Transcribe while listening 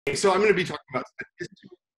So I'm going to be talking about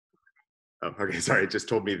statistical. Oh, okay. Sorry, it just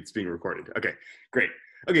told me it's being recorded. Okay, great.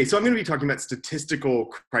 Okay, so I'm going to be talking about statistical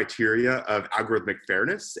criteria of algorithmic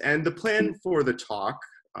fairness, and the plan for the talk.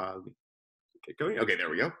 Get going. Okay, there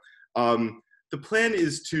we go. The plan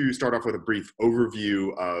is to start off with a brief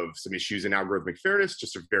overview of some issues in algorithmic fairness,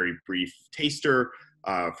 just a very brief taster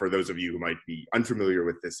for those of you who might be unfamiliar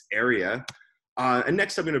with this area. And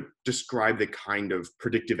next, I'm going to describe the kind of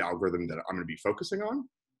predictive algorithm that I'm going to be focusing on,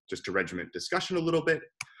 just to regiment discussion a little bit.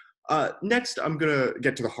 Next, I'm going to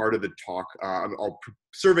get to the heart of the talk. I'll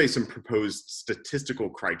survey some proposed statistical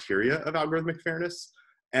criteria of algorithmic fairness,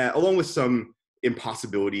 along with some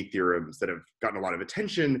impossibility theorems that have gotten a lot of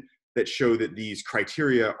attention that show that these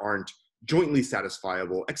criteria aren't jointly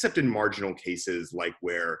satisfiable, except in marginal cases like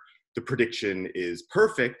where the prediction is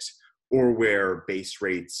perfect or where base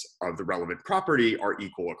rates of the relevant property are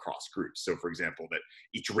equal across groups. So for example, that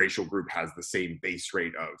each racial group has the same base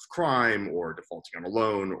rate of crime or defaulting on a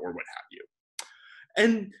loan or what have you.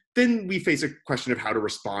 And then we face a question of how to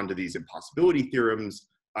respond to these impossibility theorems.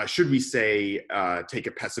 Should we say, take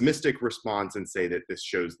a pessimistic response and say that this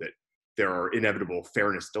shows that there are inevitable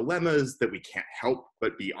fairness dilemmas, that we can't help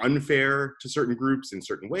but be unfair to certain groups in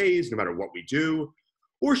certain ways, no matter what we do?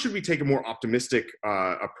 Or should we take a more optimistic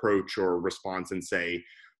approach or response and say,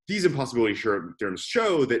 these impossibility theorems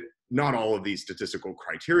show that not all of these statistical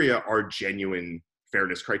criteria are genuine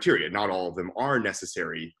fairness criteria. Not all of them are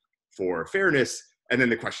necessary for fairness. And then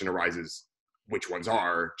the question arises, which ones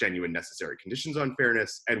are genuine necessary conditions on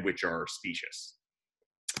fairness and which are specious?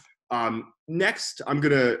 Next,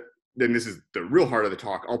 then this is the real heart of the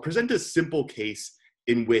talk, I'll present a simple case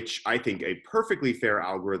in which I think a perfectly fair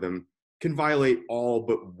algorithm can violate all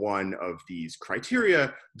but one of these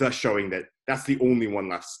criteria, thus showing that that's the only one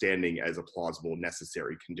left standing as a plausible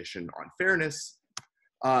necessary condition on fairness.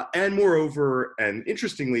 And moreover, and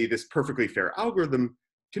interestingly, this perfectly fair algorithm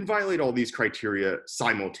can violate all these criteria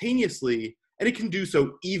simultaneously, and it can do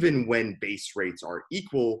so even when base rates are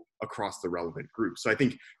equal across the relevant groups. So I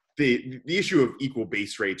think the issue of equal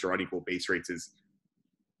base rates or unequal base rates is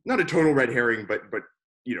not a total red herring, but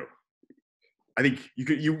you know, I think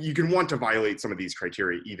you can want to violate some of these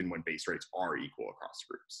criteria even when base rates are equal across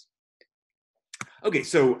groups. Okay,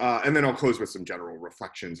 so and then I'll close with some general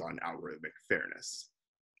reflections on algorithmic fairness.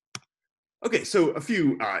 Okay, so a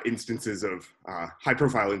few instances of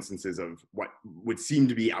high-profile instances of what would seem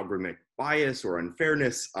to be algorithmic bias or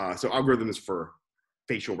unfairness. So algorithms for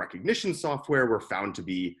facial recognition software were found to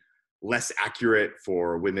be less accurate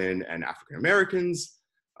for women and African Americans.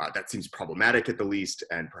 That seems problematic at the least,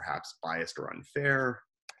 and perhaps biased or unfair.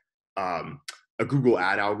 A Google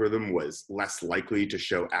ad algorithm was less likely to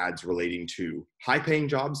show ads relating to high-paying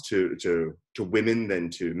jobs to women than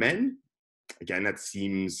to men. Again, that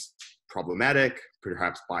seems problematic,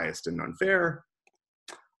 perhaps biased and unfair.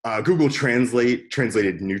 Google Translate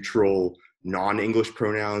translated neutral non-English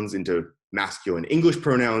pronouns into masculine English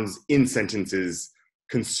pronouns in sentences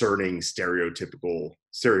concerning stereotypically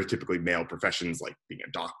male professions like being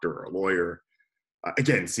a doctor or a lawyer.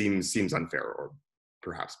 Again, seems unfair or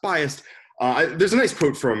perhaps biased. There's a nice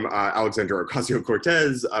quote from Alexandra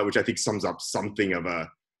Ocasio-Cortez, which I think sums up something of a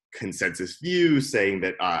consensus view, saying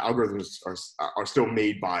that algorithms are still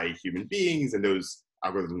made by human beings, and those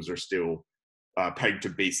algorithms are still pegged to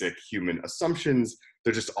basic human assumptions.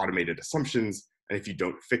 They're just automated assumptions, and if you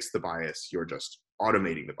don't fix the bias, you're just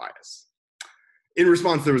automating the bias. In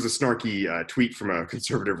response, there was a snarky tweet from a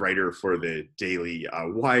conservative writer for the Daily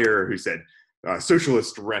Wire who said,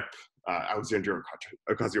 socialist rep Alexandria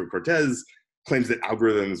Ocasio-Cortez claims that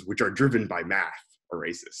algorithms which are driven by math are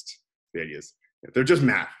racist. The idea is they're just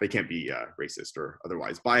math. They can't be racist or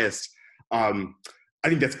otherwise biased. I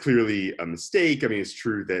think that's clearly a mistake. I mean, it's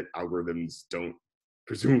true that algorithms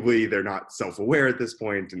presumably they're not self-aware at this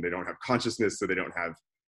point, and they don't have consciousness, so they don't have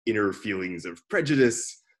inner feelings of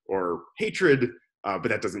prejudice or hatred, but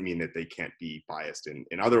that doesn't mean that they can't be biased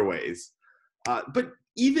in other ways. But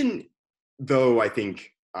even though I think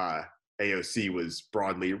AOC was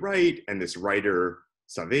broadly right, and this writer,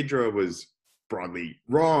 Saavedra, was broadly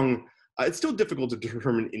wrong, it's still difficult to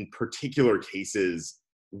determine in particular cases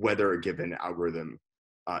whether a given algorithm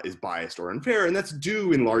is biased or unfair, and that's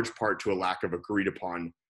due in large part to a lack of agreed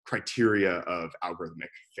upon criteria of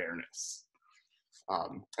algorithmic fairness.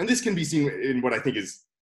 And this can be seen in what I think is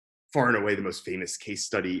far and away the most famous case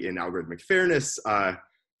study in algorithmic fairness.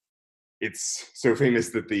 It's so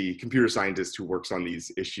famous that the computer scientist who works on these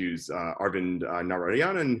issues, Arvind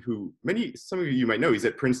Narayanan, who some of you might know, he's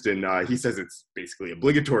at Princeton. He says it's basically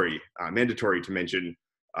mandatory to mention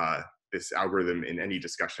this algorithm in any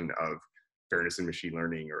discussion of fairness in machine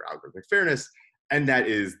learning or algorithmic fairness. and that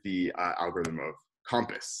is the algorithm of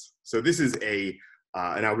Compass. So this is an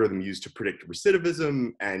algorithm used to predict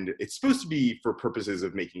recidivism, and it's supposed to be for purposes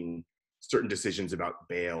of making certain decisions about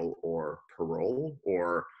bail or parole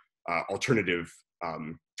or alternative,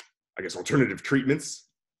 alternative treatments,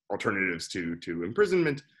 alternatives to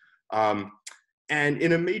imprisonment. And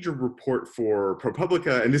in a major report for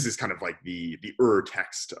ProPublica, and this is kind of like the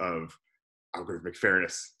text of algorithmic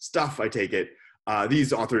fairness stuff, I take it,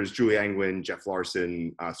 these authors, Julie Angwin, Jeff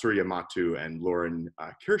Larson, Surya Matu, and Lauren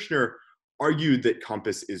Kirshner, argued that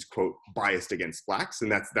Compass is, quote, biased against Blacks,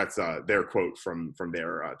 and that's their quote from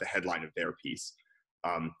their the headline of their piece.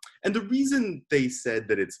 And the reason they said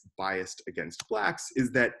that it's biased against Blacks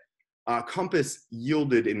is that Compass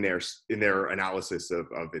yielded in their analysis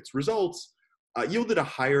of its results, yielded a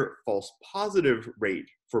higher false positive rate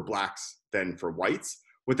for Blacks than for whites.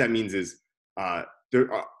 What that means is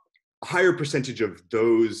there are a higher percentage of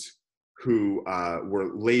those who were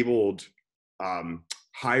labeled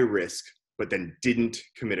high risk but then didn't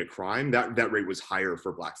commit a crime. That rate was higher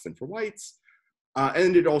for Blacks than for whites.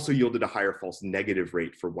 And it also yielded a higher false negative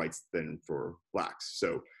rate for whites than for Blacks.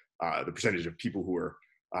 So the percentage of people who were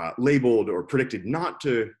labeled or predicted not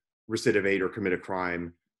to recidivate or commit a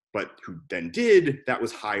crime, but who then did, that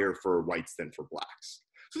was higher for whites than for Blacks.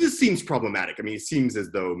 So this seems problematic. I mean, it seems as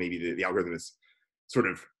though maybe the algorithm is sort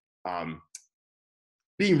of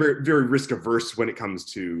being very, very risk averse when it comes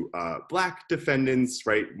to Black defendants,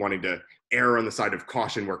 right? Wanting to err on the side of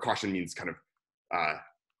caution, where caution means kind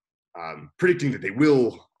of predicting that they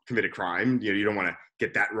will commit a crime. You know, you don't want to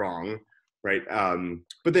get that wrong, right?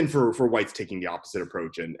 But then for whites, taking the opposite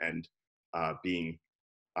approach and being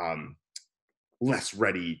less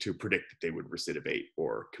ready to predict that they would recidivate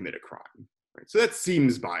or commit a crime. Right? So that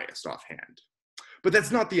seems biased offhand. But that's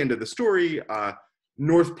not the end of the story.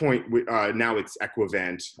 North Point, now it's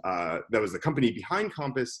Equivant, that was the company behind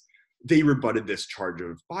Compass, they rebutted this charge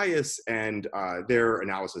of bias, and their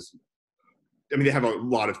analysis, I mean, they have a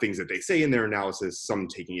lot of things that they say in their analysis, some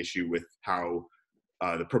taking issue with how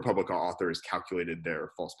the ProPublica authors calculated their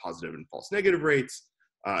false positive and false negative rates,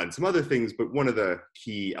 and some other things, but one of the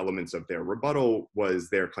key elements of their rebuttal was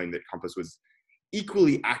their claim that Compass was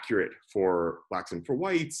equally accurate for Blacks and for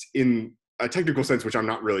whites in a technical sense, which I'm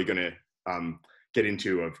not really going to get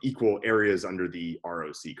into, of equal areas under the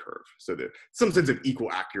ROC curve. So some sense of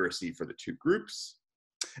equal accuracy for the two groups.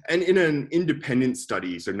 And in an independent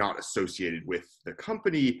study, so not associated with the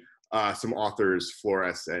company, some authors,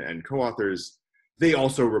 Flores and co-authors, they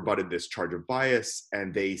also rebutted this charge of bias,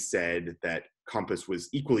 and they said that Compass was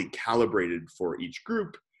equally calibrated for each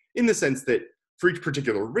group in the sense that for each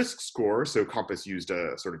particular risk score, so Compass used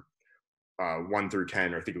a sort of 1 through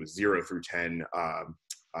 10, or I think it was 0 through 10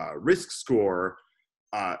 risk score,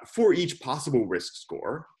 for each possible risk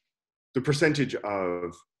score, the percentage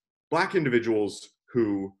of Black individuals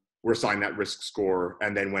who were assigned that risk score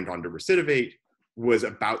and then went on to recidivate was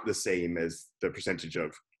about the same as the percentage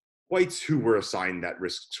of whites who were assigned that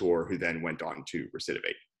risk score who then went on to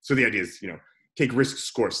recidivate. So the idea is, you know, take risk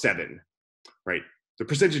score 7, right? The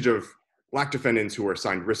percentage of Black defendants who were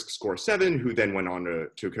assigned risk score 7 who then went on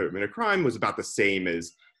to commit a crime was about the same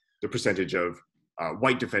as the percentage of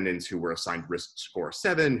white defendants who were assigned risk score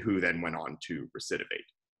 7 who then went on to recidivate,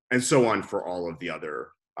 and so on for all of the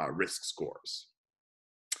other risk scores.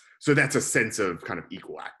 So that's a sense of kind of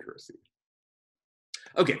equal accuracy.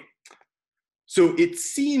 Okay, so it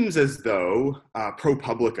seems as though the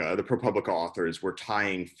ProPublica authors were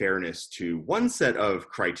tying fairness to one set of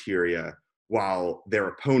criteria, while their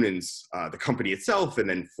opponents, the company itself, and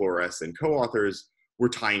then Flores and co-authors, were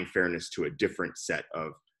tying fairness to a different set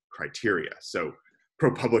of criteria. So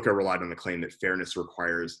ProPublica relied on the claim that fairness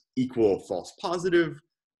requires equal false positive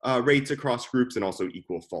rates across groups and also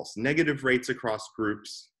equal false negative rates across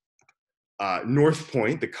groups. North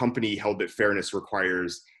Point, the company, held that fairness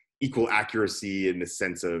requires equal accuracy in the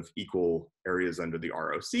sense of equal areas under the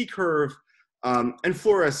ROC curve. And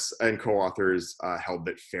Flores and co-authors held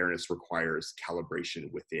that fairness requires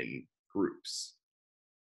calibration within groups.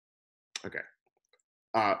 Okay.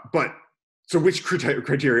 So which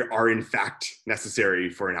criteria are in fact necessary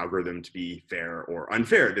for an algorithm to be fair or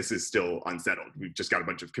unfair? This is still unsettled. We've just got a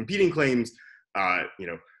bunch of competing claims. You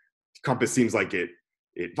know, Compass seems like it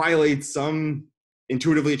violates some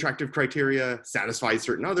intuitively attractive criteria, satisfies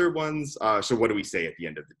certain other ones. So what do we say at the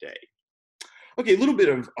end of the day? Okay, a little bit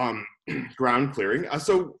of ground clearing.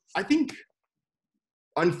 So I think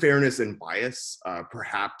unfairness and bias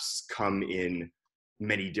perhaps come in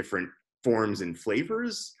many different forms and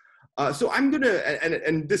flavors. So I'm gonna,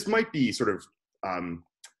 and this might be sort of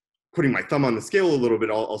putting my thumb on the scale a little bit.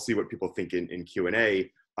 I'll see what people think in Q&A.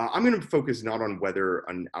 I'm going to focus not on whether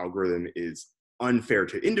an algorithm is unfair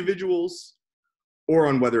to individuals or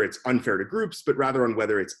on whether it's unfair to groups, but rather on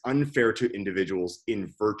whether it's unfair to individuals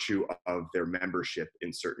in virtue of their membership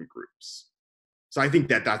in certain groups. So I think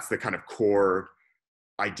that that's the kind of core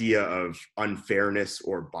idea of unfairness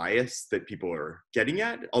or bias that people are getting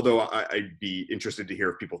at, although I'd be interested to hear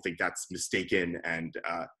if people think that's mistaken and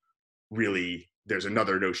really there's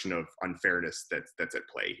another notion of unfairness that's at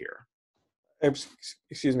play here.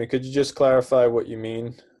 Excuse me, could you just clarify what you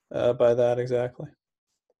mean by that exactly?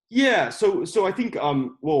 Yeah, so I think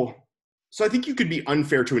so I think you could be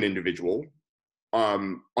unfair to an individual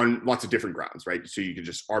on lots of different grounds, right? So you could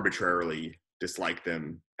just arbitrarily dislike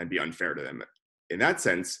them and be unfair to them. In that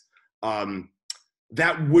sense,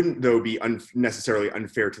 that wouldn't though be necessarily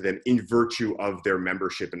unfair to them in virtue of their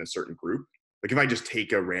membership in a certain group. Like if I just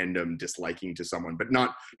take a random disliking to someone, but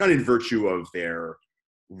not in virtue of their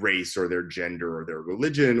race or their gender or their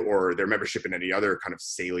religion or their membership in any other kind of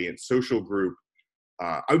salient social group,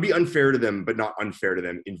 I would be unfair to them, but not unfair to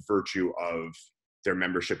them in virtue of their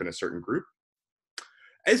membership in a certain group.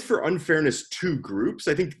 As for unfairness to groups,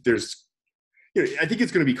 I think I think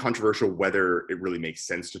it's going to be controversial whether it really makes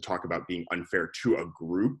sense to talk about being unfair to a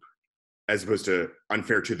group as opposed to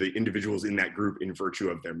unfair to the individuals in that group in virtue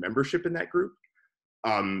of their membership in that group.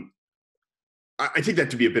 I take that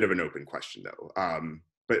to be a bit of an open question, though.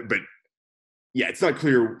 But yeah, it's not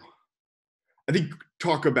clear. I think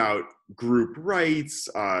talk about group rights,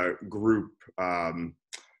 group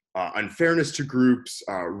unfairness to groups,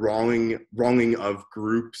 wronging of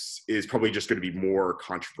groups is probably just going to be more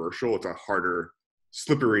controversial. It's a harder,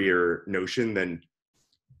 slipperier notion than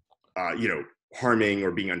harming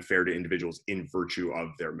or being unfair to individuals in virtue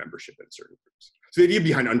of their membership in certain groups. So the idea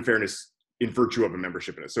behind unfairness in virtue of a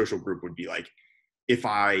membership in a social group would be like, if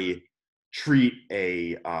I treat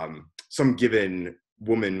some given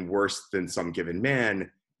woman worse than some given man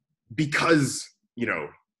because,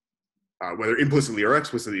 whether implicitly or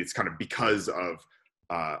explicitly, it's kind of because of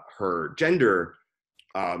her gender,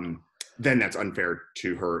 then that's unfair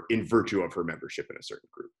to her in virtue of her membership in a certain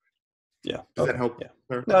group. Yeah. Does that help?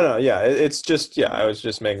 Yeah. No. Yeah. It's just, I was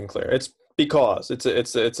just making clear. It's because it's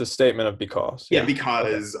a statement of because. Yeah.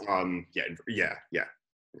 Because. Okay. Yeah.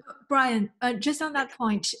 Brian, just on that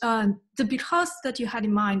point, the because that you had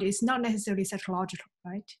in mind is not necessarily psychological,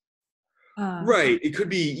 right? Right. It could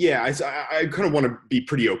be. Yeah. I kind of want to be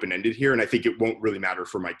pretty open-ended here, and I think it won't really matter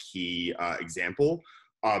for my key example.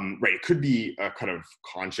 Right. It could be a kind of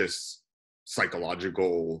conscious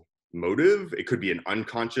psychological motive. It could be an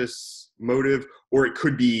unconscious motive, or it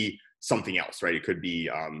could be something else. Right. It could be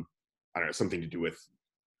I don't know, something to do with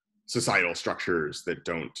societal structures that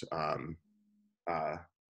don't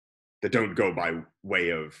go by way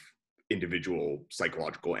of individual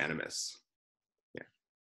psychological animus. Yeah.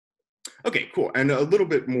 Okay, cool. And a little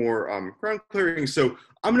bit more ground clearing. So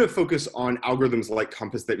I'm going to focus on algorithms like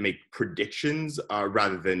Compass that make predictions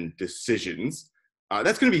rather than decisions.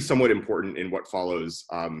 That's going to be somewhat important in what follows,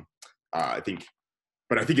 I think.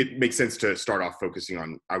 But I think it makes sense to start off focusing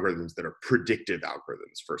on algorithms that are predictive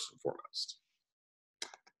algorithms first and foremost.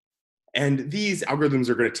 And these algorithms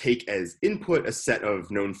are going to take as input a set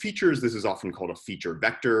of known features. This is often called a feature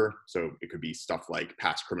vector. So it could be stuff like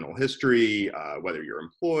past criminal history, whether you're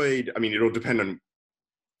employed. I mean, it'll depend on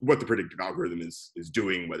what the predictive algorithm is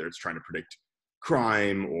doing, whether it's trying to predict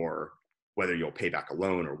crime or whether you'll pay back a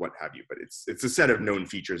loan or what have you. But it's a set of known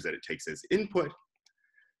features that it takes as input.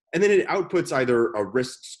 And then it outputs either a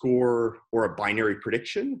risk score or a binary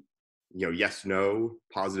prediction, yes, no,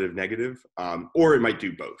 positive, negative, or it might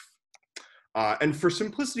do both. And for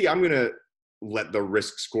simplicity, I'm going to let the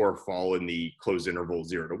risk score fall in the closed interval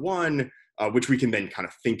 0 to 1, which we can then kind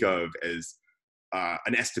of think of as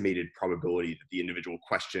an estimated probability that the individual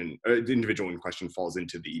in question falls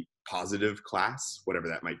into the positive class, whatever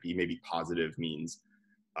that might be. Maybe positive means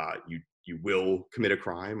you will commit a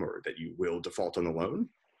crime or that you will default on the loan.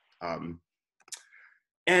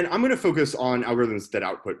 And I'm going to focus on algorithms that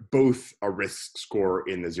output both a risk score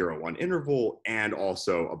in the 0-1 interval and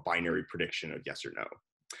also a binary prediction of yes or no.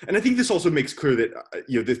 And I think this also makes clear that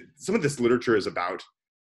some of this literature is about,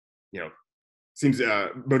 seems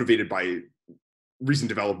motivated by recent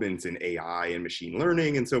developments in AI and machine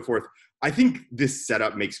learning and so forth. I think this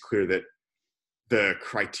setup makes clear that the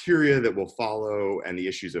criteria that will follow and the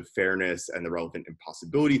issues of fairness and the relevant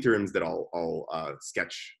impossibility theorems that I'll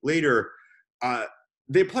sketch later,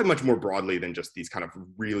 they apply much more broadly than just these kind of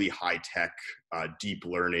really high-tech, deep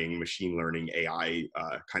learning, machine learning, AI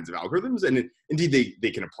kinds of algorithms. And indeed,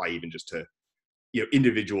 they can apply even just to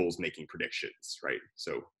individuals making predictions, right?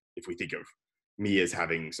 So if we think of me as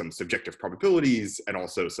having some subjective probabilities and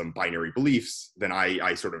also some binary beliefs, then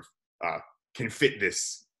I sort of can fit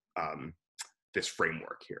this, this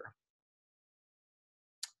framework here.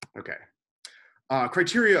 Okay.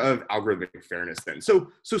 Criteria of algorithmic fairness then. So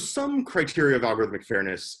some criteria of algorithmic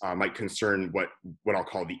fairness might concern what I'll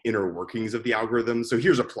call the inner workings of the algorithm. So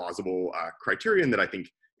here's a plausible criterion that I think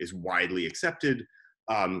is widely accepted.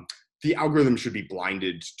 The algorithm should be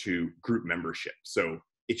blinded to group membership. So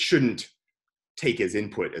it shouldn't take as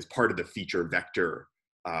input, as part of the feature vector,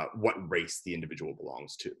 what race the individual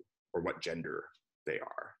belongs to, or what gender they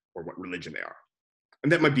are, or what religion they are.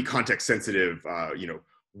 And that might be context sensitive, you know,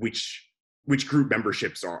 which group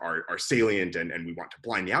memberships are salient and we want to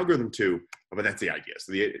blind the algorithm to, but that's the idea.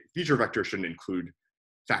 So the feature vector shouldn't include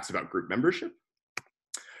facts about group membership.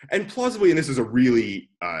 And plausibly, and this is a really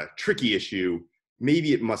tricky issue,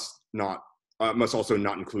 maybe it must also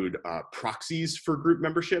not include proxies for group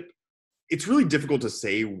membership. It's really difficult to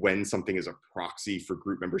say when something is a proxy for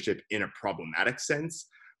group membership in a problematic sense.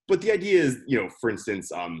 But the idea is, you know, for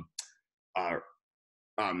instance,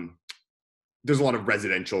 there's a lot of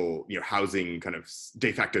residential, you know, housing kind of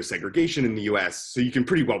de facto segregation in the US. So you can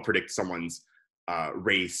pretty well predict someone's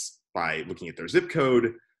race by looking at their zip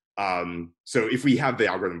code. So if we have the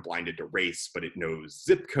algorithm blinded to race, but it knows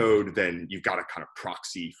zip code, then you've got a kind of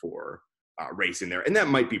proxy for race in there. And that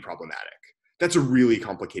might be problematic. That's a really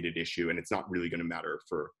complicated issue, and it's not really going to matter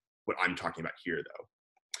for what I'm talking about here,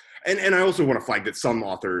 though. And I also want to flag that some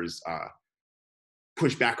authors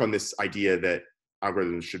push back on this idea that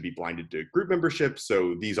algorithms should be blinded to group membership.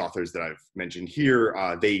 So these authors that I've mentioned here,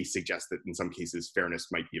 they suggest that in some cases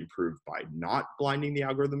fairness might be improved by not blinding the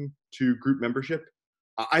algorithm to group membership.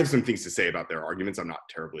 I have some things to say about their arguments. I'm not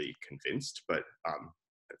terribly convinced, but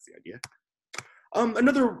that's the idea.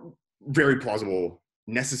 Another very plausible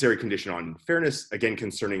necessary condition on fairness, again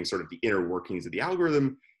concerning sort of the inner workings of the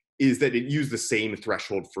algorithm, is that it used the same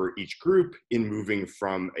threshold for each group in moving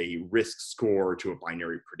from a risk score to a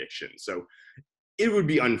binary prediction. So it would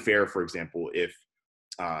be unfair, for example, if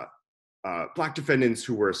Black defendants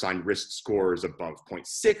who were assigned risk scores above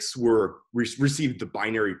 0.6 received the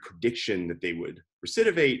binary prediction that they would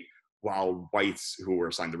recidivate, while whites who were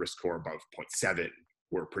assigned the risk score above 0.7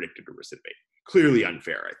 were predicted to recidivate. Clearly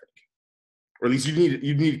unfair, I think. Or at least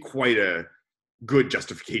you need quite a good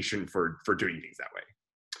justification for doing things that way.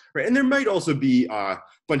 Right? And there might also be a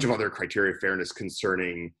bunch of other criteria of fairness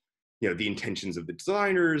concerning, you know, the intentions of the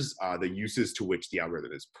designers, the uses to which the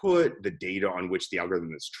algorithm is put, the data on which the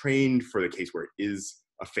algorithm is trained for the case where it is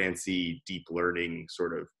a fancy deep learning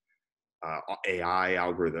sort of AI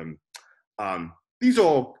algorithm. These are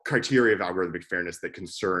all criteria of algorithmic fairness that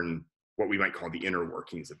concern what we might call the inner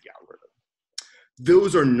workings of the algorithm.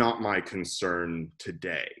 Those are not my concern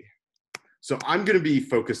today. So I'm going to be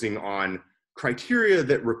focusing on criteria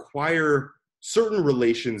that require certain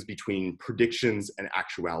relations between predictions and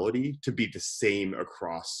actuality to be the same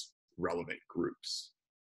across relevant groups.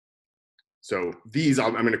 So these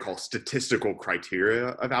I'm going to call statistical criteria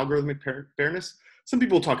of algorithmic fairness. Some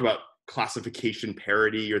people talk about classification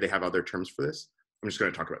parity, or they have other terms for this. I'm just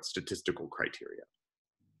going to talk about statistical criteria.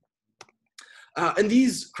 And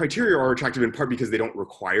these criteria are attractive in part because they don't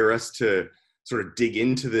require us to sort of dig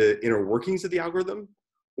into the inner workings of the algorithm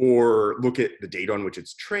or look at the data on which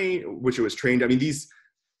it was trained. I mean,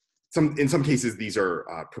 in some cases, these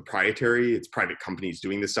are proprietary. It's private companies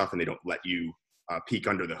doing this stuff, and they don't let you peek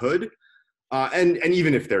under the hood. And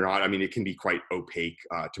even if they're not, I mean, it can be quite opaque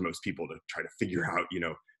to most people to try to figure out, you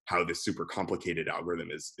know, how this super complicated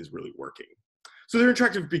algorithm is really working. So they're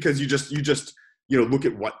attractive because you just you know, look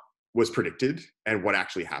at what was predicted and what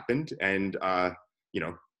actually happened, and you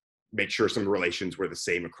know, make sure some relations were the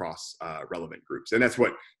same across relevant groups. And that's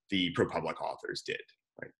what the ProPublic authors did,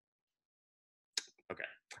 right? Okay.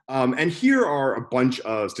 And here are a bunch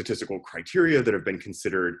of statistical criteria that have been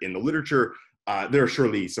considered in the literature. There are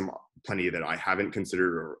surely plenty that I haven't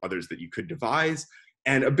considered, or others that you could devise.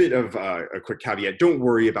 And a bit of a quick caveat, don't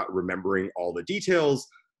worry about remembering all the details.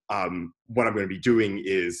 What I'm going to be doing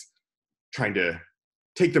is trying to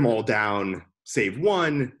take them all down, save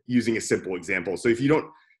one, using a simple example. So if you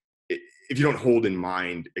don't hold in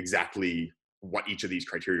mind exactly what each of these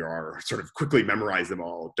criteria are, or sort of quickly memorize them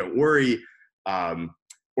all, don't worry.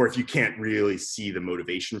 Or if you can't really see the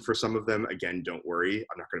motivation for some of them, again, don't worry.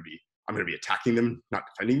 I'm going to be attacking them, not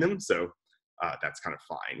defending them. So that's kind of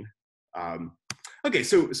fine. Okay,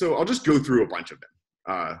 so I'll just go through a bunch of them.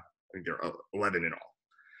 I think there are 11 in all.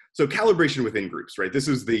 So calibration within groups, right? This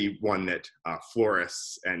is the one that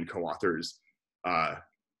Flores and co-authors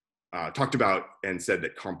talked about and said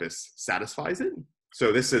that COMPAS satisfies it.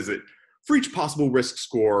 So this says that for each possible risk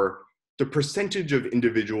score, the percentage of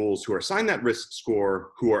individuals who are assigned that risk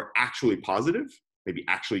score who are actually positive, maybe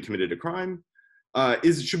actually committed a crime,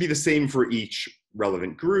 should be the same for each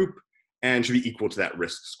relevant group and should be equal to that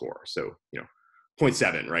risk score. So,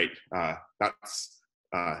 0.7, right? That's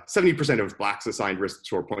 70% of blacks assigned risk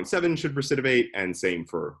score 0.7 should recidivate, and same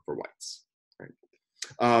for whites. Right?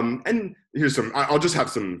 And here's I'll just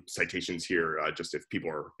have some citations here, just if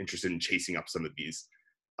people are interested in chasing up some of these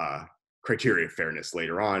criteria of fairness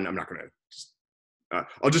later on. I'm not going to,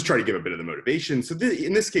 I'll just try to give a bit of the motivation. So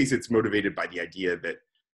in this case, it's motivated by the idea that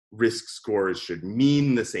risk scores should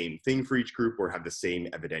mean the same thing for each group or have the same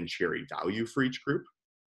evidentiary value for each group.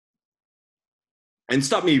 And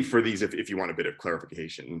stop me for these if you want a bit of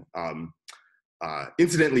clarification.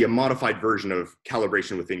 Incidentally, a modified version of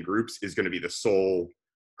calibration within groups is going to be the sole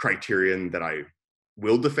criterion that I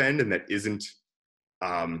will defend and that isn't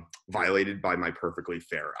violated by my perfectly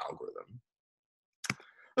fair algorithm.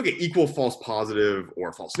 Okay, equal false positive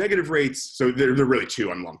or false negative rates. So there are really two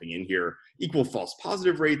I'm lumping in here. Equal false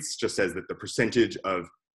positive rates just says that the percentage of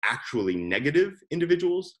actually negative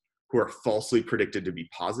individuals who are falsely predicted to be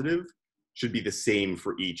positive should be the same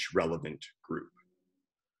for each relevant group.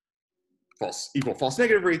 Equal false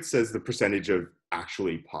negative rates says the percentage of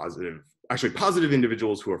actually positive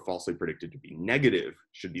individuals who are falsely predicted to be negative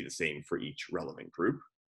should be the same for each relevant group.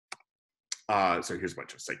 So here's a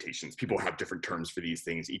bunch of citations. People have different terms for these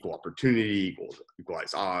things: equal opportunity,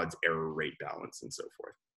 equalized odds, error rate balance, and so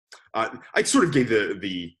forth. I sort of gave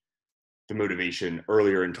the motivation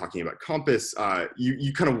earlier in talking about compass.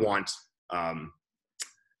 You kind of want,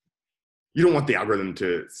 you don't want the algorithm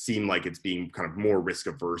to seem like it's being kind of more risk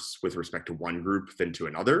averse with respect to one group than to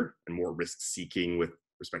another, and more risk seeking with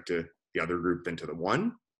respect to the other group than to the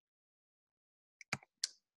one.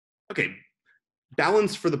 Okay,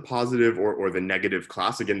 balance for the positive or the negative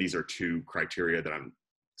class. Again, these are two criteria that I'm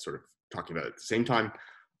sort of talking about at the same time.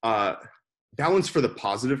 Balance for the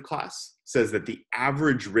positive class says that the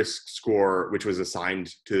average risk score, which was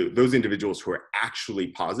assigned to those individuals who are actually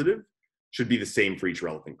positive, should be the same for each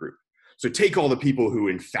relevant group. So take all the people who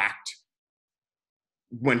in fact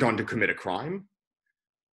went on to commit a crime.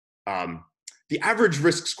 The average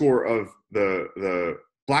risk score of the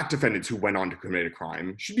black defendants who went on to commit a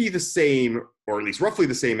crime should be the same, or at least roughly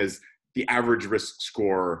the same, as the average risk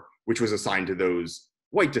score which was assigned to those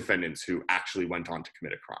white defendants who actually went on to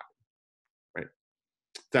commit a crime, right?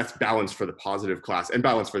 That's balance for the positive class, and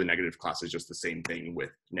balance for the negative class is just the same thing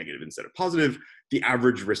with negative instead of positive. The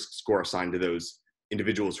average risk score assigned to those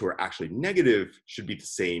individuals who are actually negative should be the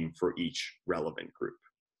same for each relevant group.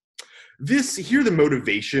 Here, the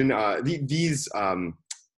motivation, these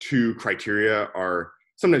two criteria are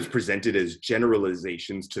sometimes presented as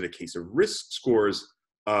generalizations to the case of risk scores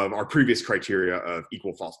of our previous criteria of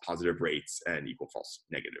equal false positive rates and equal false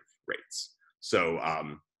negative rates. So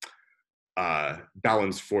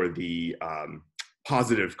balance for the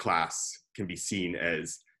positive class can be seen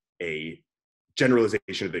as a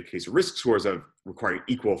generalization of the case of risk scores of requiring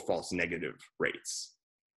equal false negative rates.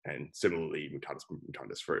 And similarly,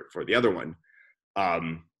 mutatis for the other one.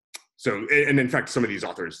 So, and in fact, some of these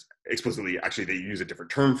authors explicitly, actually, they use a different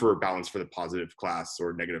term for balance for the positive class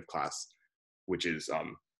or negative class, which is,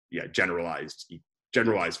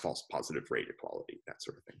 generalized false positive rate equality, that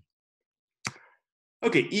sort of thing.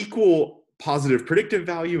 Okay, equal positive predictive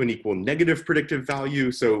value and equal negative predictive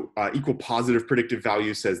value. So equal positive predictive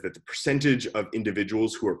value says that the percentage of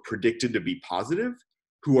individuals who are predicted to be positive,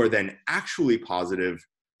 who are then actually positive,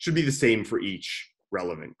 should be the same for each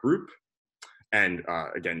relevant group. And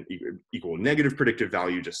again, equal negative predictive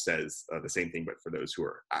value just says the same thing, but for those who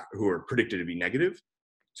are predicted to be negative.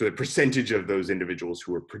 So the percentage of those individuals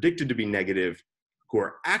who are predicted to be negative, who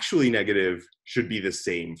are actually negative, should be the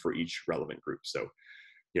same for each relevant group. So,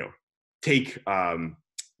 take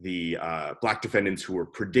the black defendants who were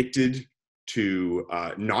predicted to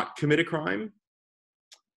not commit a crime.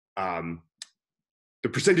 The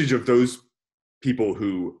percentage of those people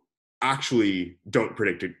who actually don't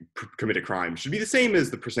predict to commit a crime should be the same as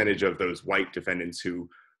the percentage of those white defendants who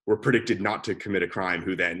were predicted not to commit a crime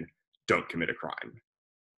who then don't commit a crime.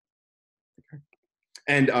 Okay.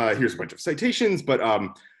 And here's a bunch of citations, but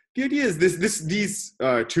the idea is these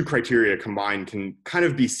two criteria combined can kind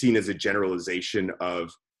of be seen as a generalization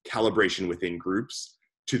of calibration within groups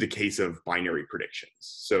to the case of binary predictions.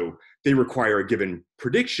 So they require a given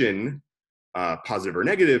prediction, positive or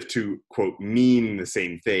negative, to, quote, mean the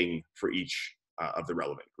same thing for each of the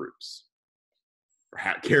relevant groups, or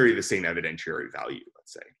carry the same evidentiary value,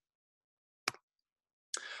 let's say.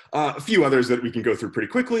 A few others that we can go through pretty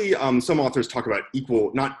quickly. Some authors talk about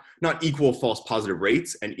not equal false positive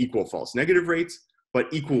rates and equal false negative rates, but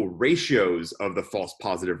equal ratios of the false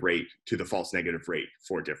positive rate to the false negative rate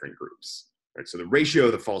for different groups. Right? So the ratio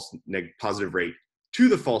of the false positive rate to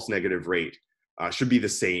the false negative rate should be the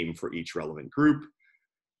same for each relevant group.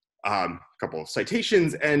 A couple of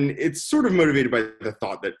citations, and it's sort of motivated by the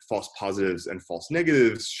thought that false positives and false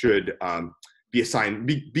negatives should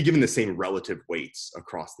be given the same relative weights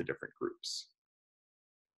across the different groups.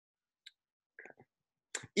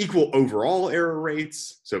 Equal overall error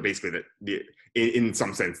rates. So basically, in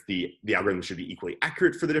some sense, the algorithm should be equally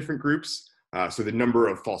accurate for the different groups. So the number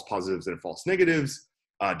of false positives and false negatives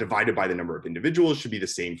divided by the number of individuals should be the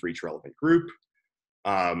same for each relevant group.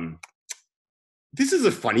 This is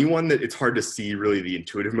a funny one that it's hard to see really the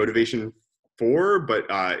intuitive motivation for, but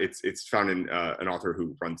it's found in an author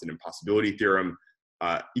who runs an impossibility theorem.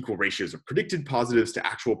 Equal ratios of predicted positives to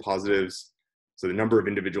actual positives. So the number of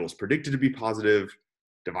individuals predicted to be positive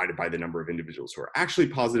divided by the number of individuals who are actually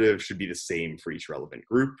positive should be the same for each relevant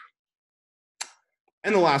group.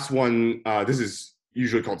 And the last one, this is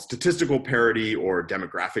usually called statistical parity or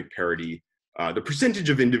demographic parity. The percentage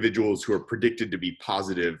of individuals who are predicted to be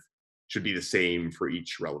positive should be the same for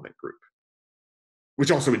each relevant group,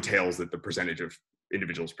 which also entails that the percentage of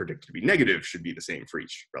individuals predicted to be negative should be the same for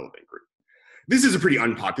each relevant group. This is a pretty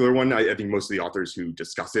unpopular one. I think most of the authors who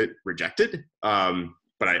discuss it reject it,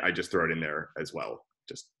 but I just throw it in there as well,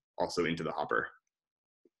 just also into the hopper.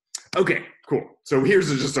 Okay, cool. So here's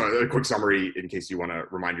just a quick summary in case you want to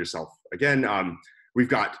remind yourself again. We've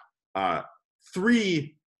got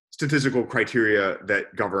 3 statistical criteria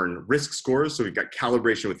that govern risk scores. So we've got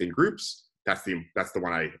calibration within groups. That's the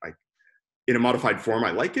one I in a modified form,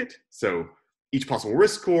 I like it. So each possible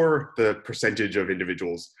risk score, the percentage of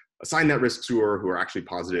individuals assigned that risk score who are actually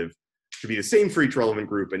positive should be the same for each relevant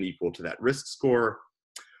group and equal to that risk score.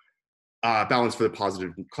 Balance for the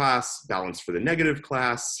positive class, balance for the negative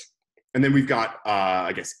class. And then we've got,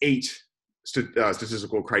 I guess, 8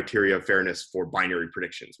 statistical criteria of fairness for binary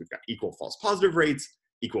predictions. We've got equal false positive rates,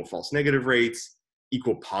 equal false negative rates,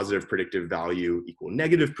 equal positive predictive value, equal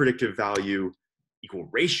negative predictive value, equal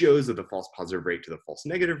ratios of the false positive rate to the false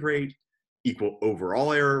negative rate, equal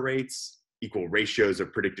overall error rates, equal ratios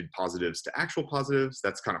of predicted positives to actual positives.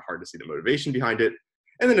 That's kind of hard to see the motivation behind it.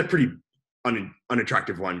 And then a pretty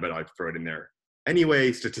unattractive one, but I'll throw it in there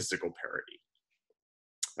anyway, statistical parity.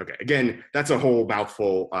 Okay, again, that's a whole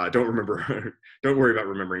mouthful. Don't worry about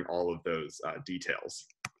remembering all of those details.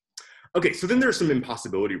 Okay, so then there's some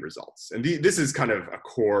impossibility results. And this is kind of a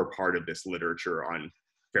core part of this literature on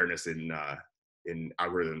fairness in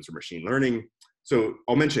algorithms or machine learning. So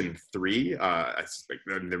I'll mention 3. I suspect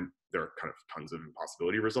there are kind of tons of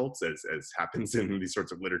impossibility results, as happens in these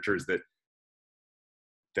sorts of literatures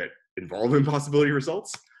that involve impossibility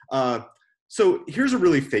results. So here's a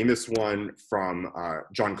really famous one from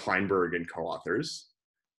John Kleinberg and co-authors.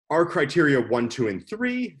 Our criteria 1, 2, and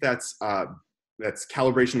 3, that's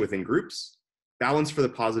calibration within groups, balance for the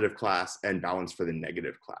positive class, and balance for the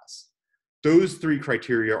negative class. Those 3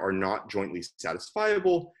 criteria are not jointly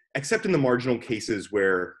satisfiable, except in the marginal cases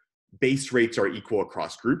where base rates are equal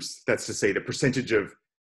across groups. That's to say the percentage of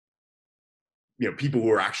people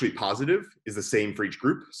who are actually positive is the same for each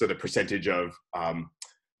group. So the percentage of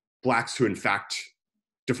Blacks who in fact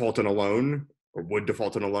default on a loan or would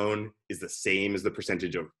default on a loan is the same as the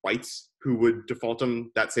percentage of whites who would default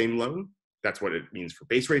on that same loan. That's what it means for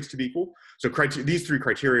base rates to be equal. So these 3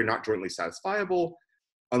 criteria are not jointly satisfiable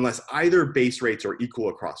unless either base rates are equal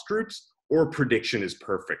across groups or prediction is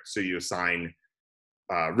perfect. So you assign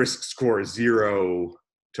risk score 0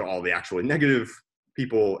 to all the actually negative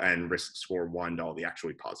people and risk score 1 to all the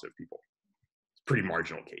actually positive people. It's a pretty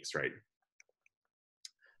marginal case, right?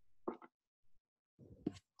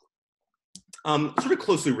 Sort of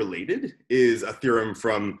closely related is a theorem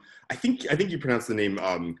from, I think you pronounce the name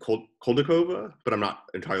Koldakova, but I'm not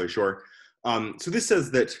entirely sure. So this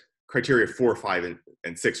says that criteria 4, 5,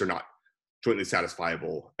 and 6 are not jointly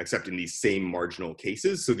satisfiable except in these same marginal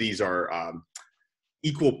cases. So these are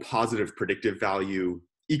equal positive predictive value,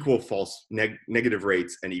 equal false negative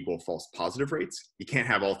rates, and equal false positive rates. You can't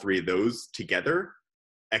have all 3 of those together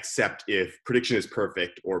except if prediction is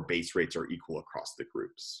perfect or base rates are equal across the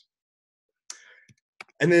groups.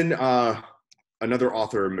 And then another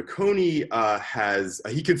author, McConey,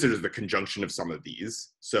 he considers the conjunction of some of these.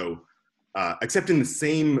 So except in the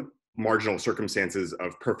same marginal circumstances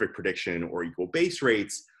of perfect prediction or equal base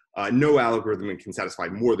rates, no algorithm can satisfy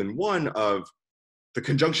more than one of the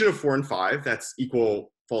conjunction of 4 and 5, that's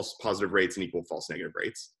equal false positive rates and equal false negative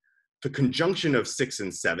rates. The conjunction of 6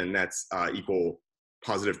 and 7, that's equal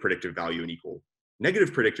positive predictive value and equal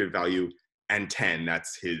negative predictive value. And 10,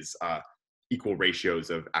 that's his equal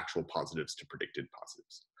ratios of actual positives to predicted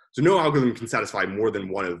positives. So no algorithm can satisfy more than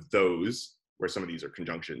one of those, where some of these are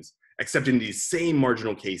conjunctions, except in these same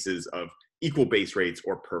marginal cases of equal base rates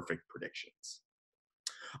or perfect predictions.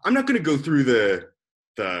 I'm not going to go through the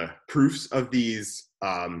proofs of these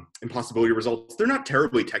impossibility results. They're not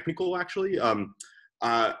terribly technical, actually.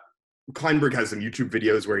 Kleinberg has some YouTube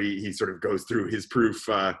videos where he sort of goes through his proof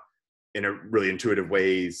in a really intuitive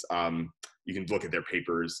ways. You can look at their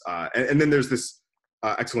papers. And then there's this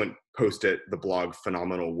excellent post at the blog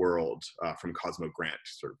Phenomenal World from Cosmo Grant,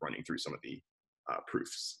 sort of running through some of the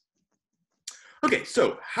proofs. Okay,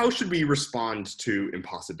 so how should we respond to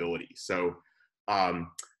impossibility? So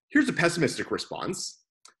here's a pessimistic response.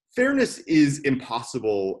 Fairness is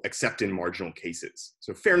impossible except in marginal cases.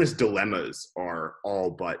 So fairness dilemmas are all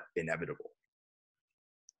but inevitable.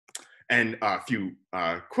 And a few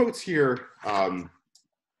quotes here.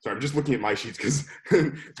 Sorry, I'm just looking at my sheets because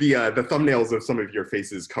the thumbnails of some of your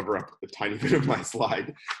faces cover up a tiny bit of my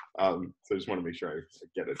slide. So I just want to make sure I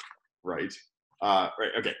get it right.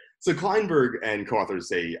 Right, okay. So Kleinberg and co-authors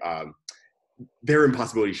say their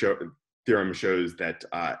impossibility theorem shows that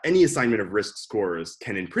any assignment of risk scores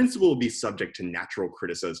can in principle be subject to natural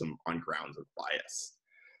criticism on grounds of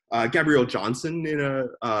bias. Gabrielle Johnson in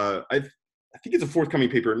I think it's a forthcoming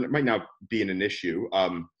paper, and it might now be in an issue,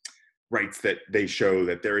 writes that they show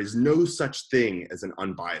that there is no such thing as an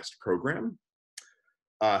unbiased program.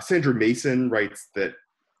 Sandra Mason writes that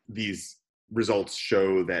these results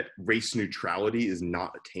show that race neutrality is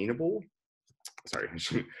not attainable. Sorry,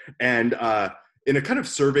 and in a kind of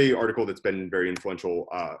survey article that's been very influential,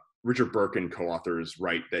 Richard Burke and co-authors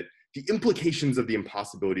write that the implications of the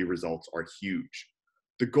impossibility results are huge.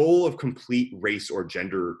 The goal of complete race or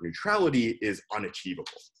gender neutrality is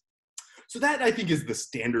unachievable. So that, I think, is the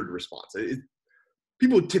standard response.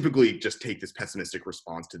 People typically just take this pessimistic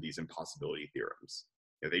response to these impossibility theorems.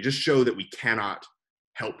 You know, they just show that we cannot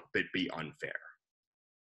help but be unfair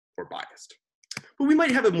or biased. But we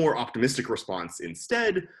might have a more optimistic response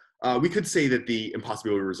instead. We could say that the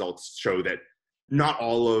impossibility results show that not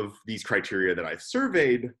all of these criteria that I've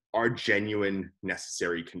surveyed are genuine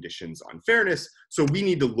necessary conditions on fairness. So we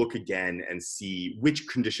need to look again and see which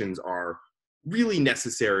conditions are really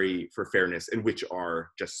necessary for fairness and which are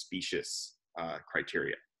just specious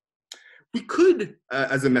criteria. We could,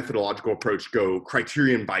 as a methodological approach, go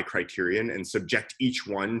criterion by criterion and subject each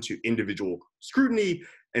one to individual scrutiny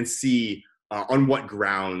and see on what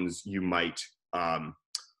grounds you might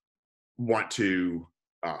want to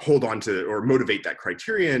hold on to or motivate that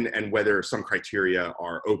criterion, and whether some criteria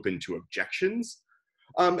are open to objections.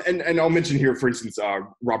 And I'll mention here, for instance,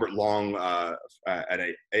 Robert Long at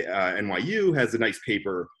NYU has a nice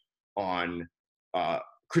paper on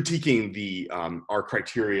critiquing the our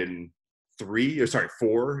criterion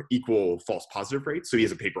 4 equal false positive rates. So he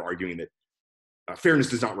has a paper arguing that fairness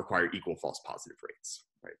does not require equal false positive rates,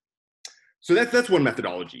 right? So that's one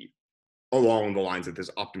methodology along the lines of this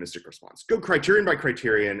optimistic response. Go criterion by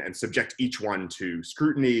criterion and subject each one to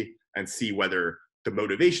scrutiny and see whether the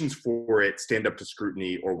motivations for it stand up to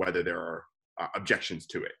scrutiny or whether there are objections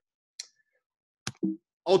to it.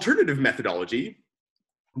 Alternative methodology,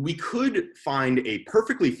 we could find a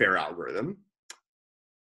perfectly fair algorithm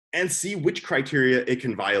and see which criteria it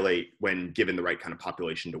can violate when given the right kind of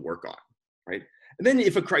population to work on, right? And then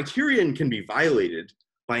if a criterion can be violated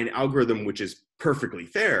by an algorithm which is perfectly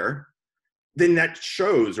fair, then that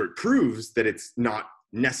shows or it proves that it's not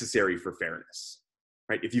necessary for fairness,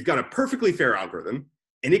 right? If you've got a perfectly fair algorithm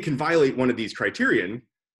and it can violate one of these criterion,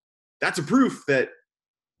 that's a proof that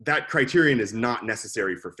that criterion is not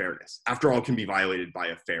necessary for fairness. After all, it can be violated by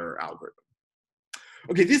a fair algorithm.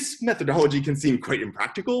 Okay, this methodology can seem quite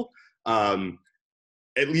impractical,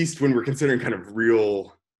 at least when we're considering kind of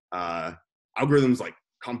real algorithms like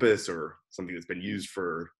Compass or something that's been used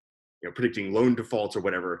for predicting loan defaults or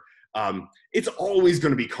whatever. It's always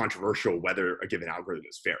going to be controversial whether a given algorithm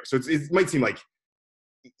is fair. So it might seem like,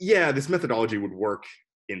 yeah, this methodology would work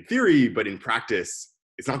in theory, but in practice,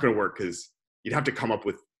 it's not going to work because you'd have to come up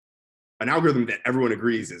with an algorithm that everyone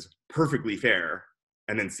agrees is perfectly fair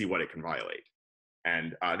and then see what it can violate.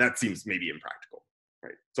 And that seems maybe impractical,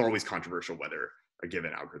 right? It's always controversial whether a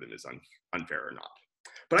given algorithm is unfair or not.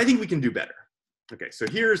 But I think we can do better. Okay, so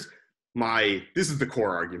this is the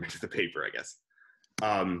core argument of the paper, I guess.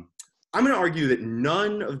 I'm going to argue that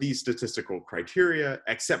none of these statistical criteria,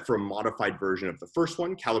 except for a modified version of the first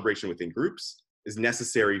one, calibration within groups, is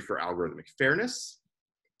necessary for algorithmic fairness.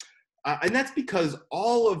 And that's because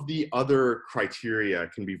all of the other criteria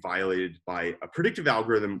can be violated by a predictive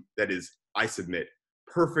algorithm that is, I submit,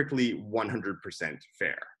 perfectly 100%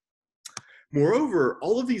 fair. Moreover,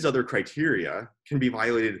 all of these other criteria can be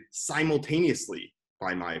violated simultaneously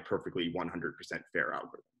by my perfectly 100% fair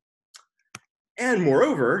algorithm. And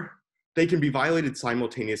moreover, they can be violated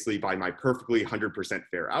simultaneously by my perfectly 100%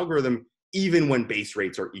 fair algorithm, even when base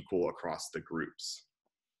rates are equal across the groups.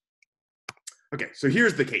 Okay, so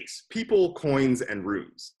here's the case: people, coins, and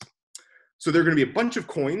rooms. So there are going to be a bunch of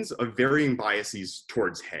coins of varying biases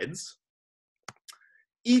towards heads.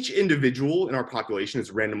 Each individual in our population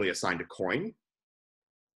is randomly assigned a coin.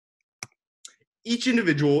 Each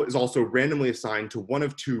individual is also randomly assigned to one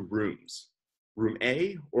of two rooms, room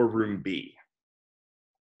A or room B.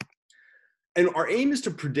 And our aim is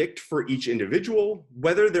to predict for each individual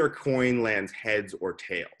whether their coin lands heads or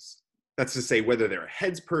tails. That's to say whether they're a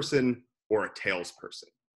heads person or a tails person.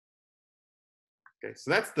 Okay,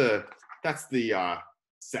 so that's the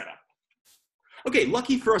setup. Okay,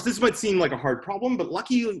 lucky for us, this might seem like a hard problem, but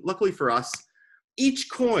luckily for us, each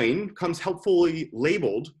coin comes helpfully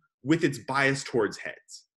labeled with its bias towards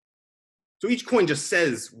heads. So each coin just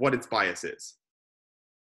says what its bias is.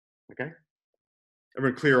 Okay?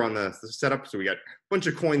 Everyone clear on the setup? So we got a bunch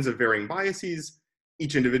of coins of varying biases,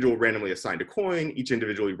 each individual randomly assigned a coin, each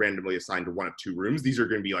individually randomly assigned to one of two rooms. These are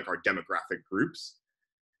going to be like our demographic groups.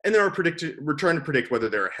 And then we're trying to predict whether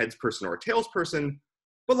they're a heads person or a tails person.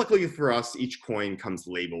 But luckily for us, each coin comes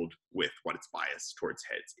labeled with what its bias towards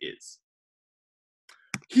heads is.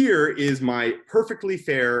 Here is my perfectly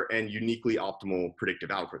fair and uniquely optimal predictive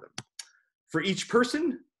algorithm. For each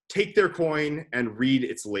person, take their coin and read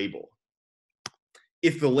its label.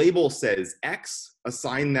 If the label says X,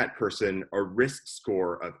 assign that person a risk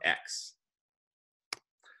score of X.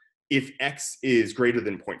 If X is greater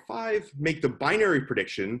than 0.5, make the binary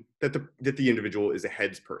prediction that the individual is a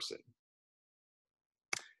heads person.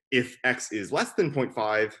 If X is less than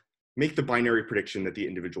 0.5, make the binary prediction that the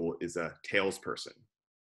individual is a tails person.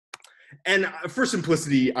 And for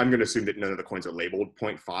simplicity, I'm going to assume that none of the coins are labeled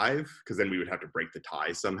 0.5, because then we would have to break the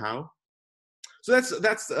tie somehow. So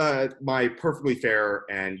that's my perfectly fair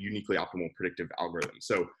and uniquely optimal predictive algorithm.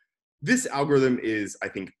 So this algorithm is, I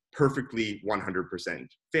think, perfectly 100%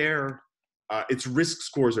 fair. Its risk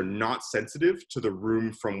scores are not sensitive to the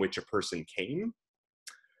room from which a person came.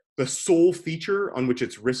 The sole feature on which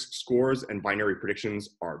its risk scores and binary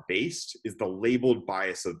predictions are based is the labeled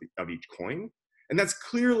bias of each coin. And that's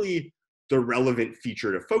clearly the relevant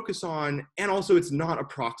feature to focus on. And also it's not a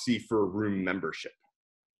proxy for room membership.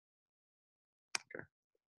 Okay.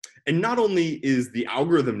 And not only is the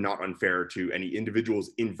algorithm not unfair to any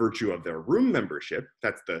individuals in virtue of their room membership,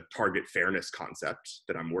 that's the target fairness concept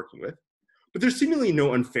that I'm working with, but there's seemingly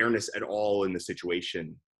no unfairness at all in the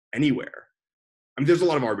situation anywhere. I mean, there's a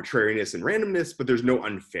lot of arbitrariness and randomness, but there's no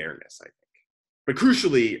unfairness, I think. But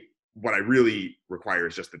crucially, what I really require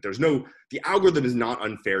is just that the algorithm is not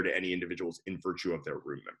unfair to any individuals in virtue of their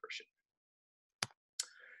room membership.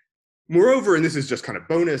 Moreover, and this is just kind of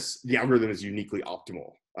bonus, the algorithm is uniquely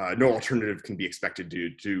optimal. No alternative can be expected to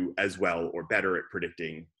do as well or better at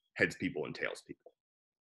predicting heads people and tails people.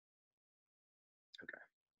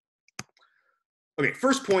 Okay,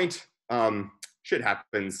 first point, shit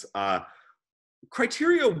happens.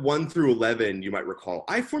 Criteria 1 through 11, you might recall,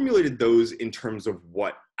 I formulated those in terms of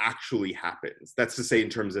what actually happens. That's to say in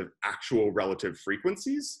terms of actual relative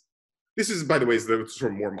frequencies. This is, by the way, is the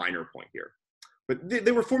sort of more minor point here. But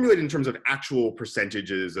they were formulated in terms of actual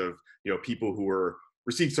percentages of people who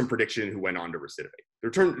received some prediction who went on to recidivate.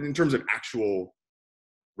 They're in terms of actual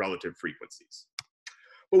relative frequencies.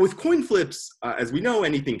 But with coin flips, as we know,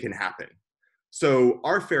 anything can happen. So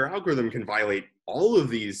our fair algorithm can violate all of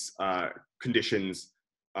these conditions,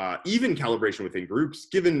 even calibration within groups,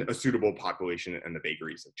 given a suitable population and the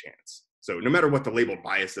vagaries of chance. So no matter what the labeled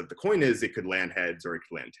bias of the coin is, it could land heads or it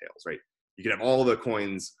could land tails, right? You could have all the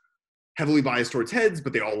coins heavily biased towards heads,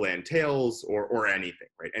 but they all land tails or anything,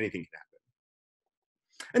 right? Anything can happen.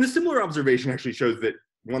 And a similar observation actually shows that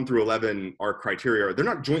 1 through 11 are criteria, they're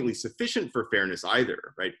not jointly sufficient for fairness either,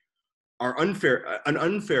 right? An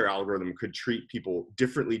unfair algorithm could treat people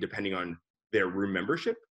differently depending on their room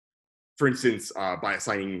membership. For instance, by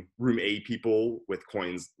assigning room A people with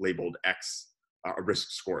coins labeled X a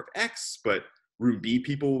risk score of X, but room B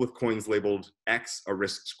people with coins labeled X a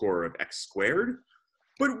risk score of X squared.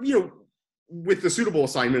 But with the suitable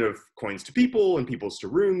assignment of coins to people and peoples to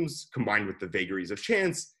rooms, combined with the vagaries of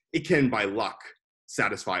chance, it can, by luck,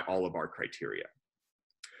 satisfy all of our criteria.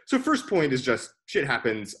 So first point is just shit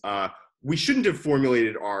happens. We shouldn't have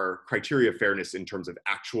formulated our criteria of fairness in terms of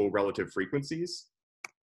actual relative frequencies.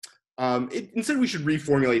 Instead, we should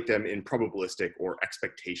reformulate them in probabilistic or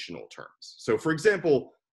expectational terms. So for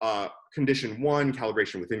example, condition 1,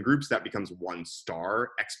 calibration within groups, that becomes 1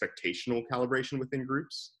 star, expectational calibration within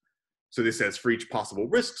groups. So this says for each possible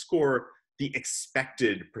risk score, the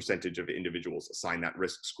expected percentage of individuals assigned that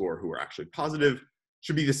risk score who are actually positive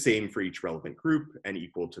should be the same for each relevant group and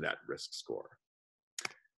equal to that risk score.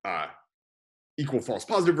 Equal false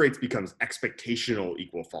positive rates becomes expectational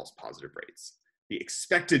equal false positive rates. The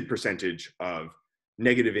expected percentage of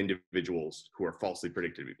negative individuals who are falsely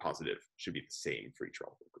predicted to be positive should be the same for each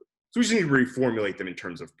relevant group. So we just need to reformulate them in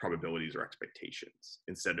terms of probabilities or expectations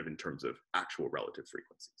instead of in terms of actual relative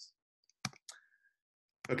frequencies.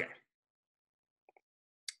 Okay.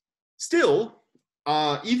 Still,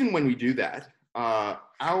 even when we do that,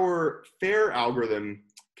 our fair algorithm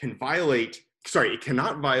can violate, it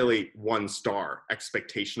cannot violate 1 star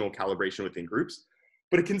expectational calibration within groups,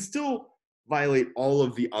 but it can still violate all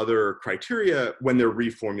of the other criteria when they're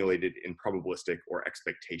reformulated in probabilistic or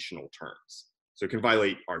expectational terms. So it can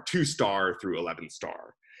violate our 2 star through 11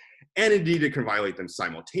 star. And indeed, it can violate them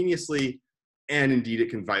simultaneously. And indeed, it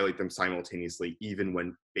can violate them simultaneously even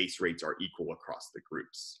when base rates are equal across the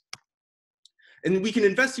groups. And we can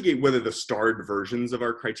investigate whether the starred versions of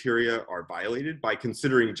our criteria are violated by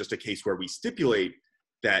considering just a case where we stipulate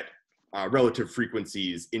that relative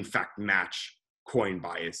frequencies in fact match coin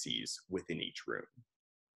biases within each room.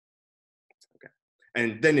 Okay.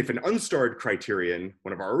 And then if an unstarred criterion,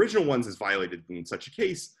 one of our original ones, is violated in such a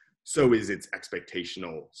case, so is its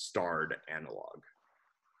expectational starred analog.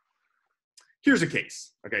 Here's a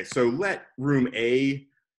case. Okay, so let room A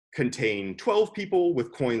contain 12 people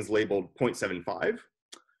with coins labeled 0.75.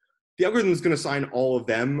 The algorithm is going to assign all of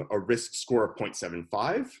them a risk score of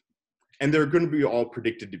 0.75, and they're going to be all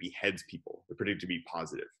predicted to be heads people. They're predicted to be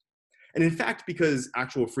positive. And in fact, because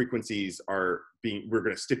actual frequencies are we're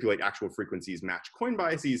going to stipulate actual frequencies match coin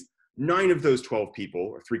biases, 9 of those 12 people,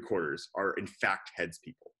 or 3/4, are in fact heads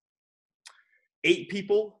people. 8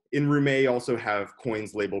 people in room A also have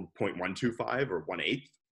coins labeled 0.125 or 1/8.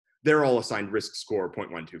 They're all assigned risk score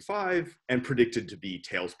 0.125 and predicted to be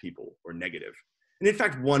tails people or negative. And in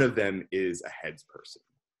fact, one of them is a heads person.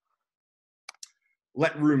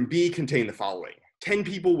 Let room B contain the following: 10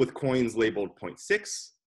 people with coins labeled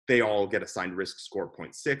 0.6. They all get assigned risk score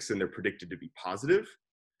 0.6 and they're predicted to be positive.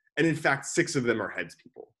 And in fact, 6 of them are heads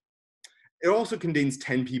people. It also contains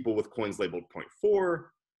 10 people with coins labeled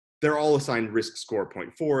 0.4. They're all assigned risk score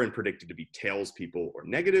 0.4 and predicted to be tails people or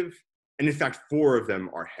negative. And in fact, 4 of them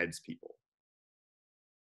are heads people.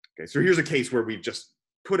 Okay, so here's a case where we've just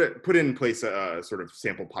put in place a sort of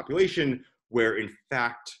sample population where in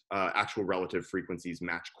fact actual relative frequencies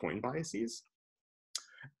match coin biases.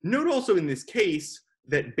 Note also in this case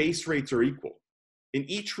that base rates are equal. In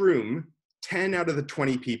each room, 10 out of the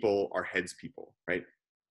 20 people are heads people, right?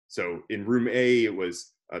 So in room A, it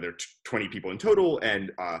was there are 20 people in total,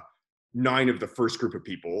 and 9 of the first group of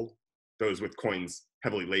people, those with coins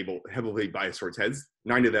heavily biased towards heads,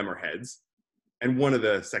 9 of them are heads, and 1 of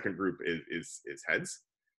the second group is heads.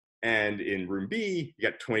 And in room B, you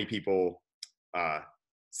got 20 people,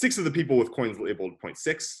 6 of the people with coins labeled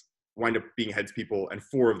 0.6 wind up being heads people, and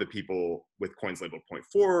 4 of the people with coins labeled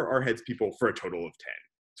 0.4 are heads people, for a total of 10.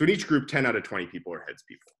 So in each group, 10 out of 20 people are heads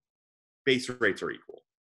people. Base rates are equal.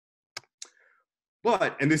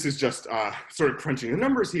 But, and this is just sort of crunching the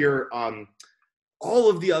numbers here, all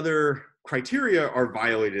of the other criteria are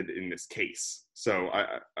violated in this case. So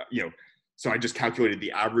I just calculated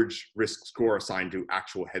the average risk score assigned to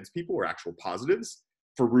actual heads people or actual positives.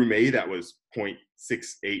 For room A, that was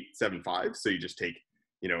 0.6875. So you just take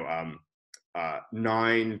 9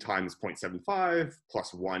 times 0.75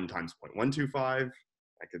 plus 1 times 0.125.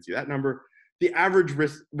 That gives you that number. The average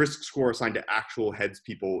risk score assigned to actual heads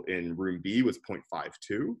people in room B was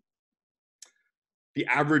 0.52. The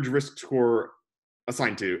average risk score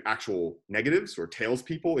assigned to actual negatives or tails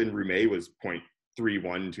people in room A was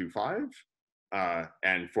 0.3125.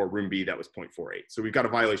 And for room B, that was 0.48. So we've got a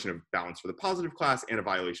violation of balance for the positive class and a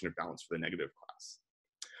violation of balance for the negative class.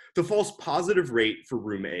 The false positive rate for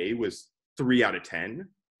room A was 3 out of 10.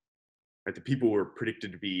 Right? The people were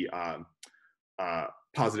predicted to be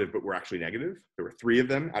positive, but were actually negative. There were 3 of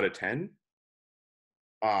them out of 10.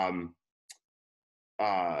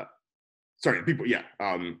 Sorry, people, yeah,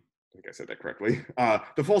 I think I said that correctly.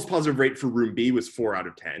 The false positive rate for room B was 4 out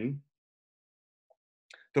of 10.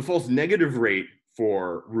 The false negative rate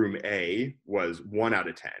for room A was 1 out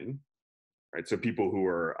of 10, right? So people who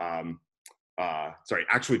were,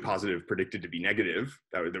 actually positive predicted to be negative.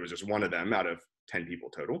 There was just 1 of them out of 10 people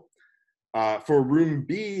total. For room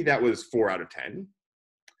B, that was 4 out of 10.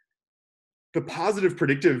 The positive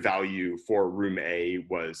predictive value for room A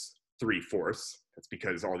was 3/4. That's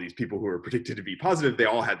because all these people who were predicted to be positive, they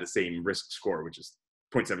all had the same risk score, which is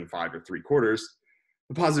 0.75 or 3/4.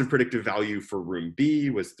 The positive predictive value for room B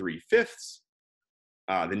was 3/5.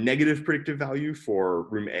 The negative predictive value for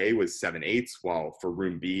room A was 7/8, while for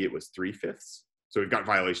room B it was 3/5. So we've got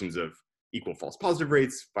violations of equal false positive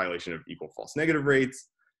rates, violation of equal false negative rates,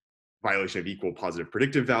 violation of equal positive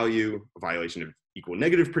predictive value, violation of equal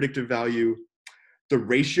negative predictive value. The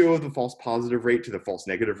ratio of the false positive rate to the false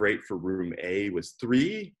negative rate for room A was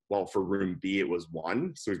 3, while for room B it was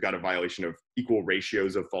 1. So we've got a violation of equal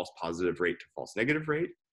ratios of false positive rate to false negative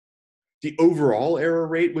rate. The overall error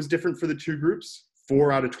rate was different for the two groups,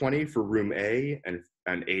 4 out of 20 for room A and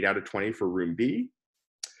 8 out of 20 for room B.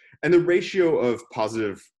 And the ratio of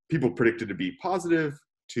positive people predicted to be positive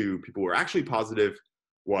to people who were actually positive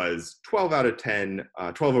was 12 out of 10,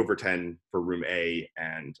 12 over 10 for room A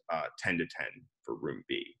and 10 to 10 for room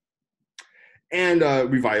B. And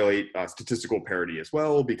we violate statistical parity as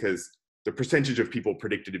well, because the percentage of people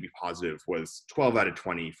predicted to be positive was 12 out of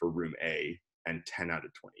 20 for room A and 10 out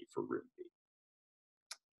of 20 for room B.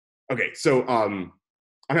 Okay, so I'm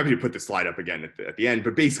happy to put this slide up again at the end,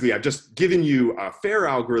 but basically I've just given you a fair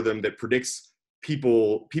algorithm that predicts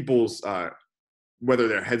people's whether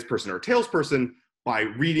they're a heads person or a tails person by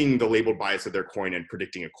reading the labeled bias of their coin and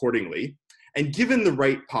predicting accordingly. And given the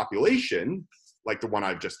right population, like the one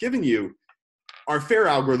I've just given you, our fair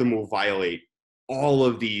algorithm will violate all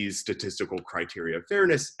of these statistical criteria of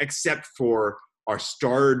fairness, except for our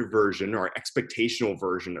starred version, our expectational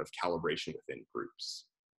version of calibration within groups.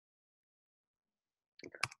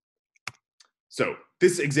 Okay. So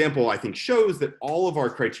this example, I think, shows that all of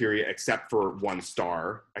our criteria, except for 1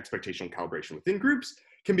 star, expectational calibration within groups,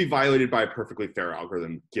 can be violated by a perfectly fair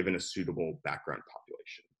algorithm given a suitable background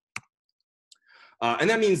population. And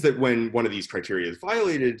that means that when one of these criteria is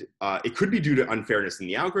violated, it could be due to unfairness in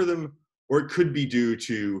the algorithm, or it could be due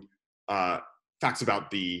to facts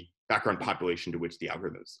about the background population to which the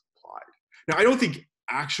algorithm is applied. Now, I don't think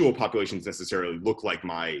actual populations necessarily look like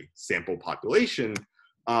my sample population,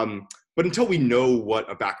 but until we know what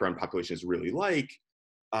a background population is really like,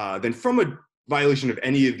 then from a violation of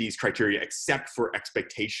any of these criteria except for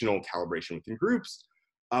expectational calibration within groups,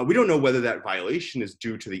 we don't know whether that violation is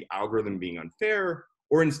due to the algorithm being unfair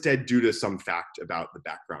or instead due to some fact about the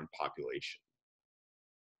background population.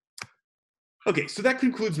 Okay, so that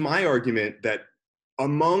concludes my argument that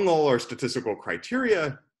among all our statistical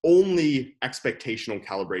criteria, only expectational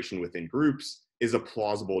calibration within groups is a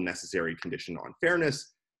plausible necessary condition on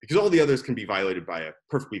fairness, because all the others can be violated by a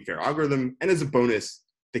perfectly fair algorithm, and as a bonus,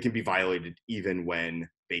 they can be violated even when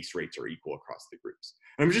base rates are equal across the groups.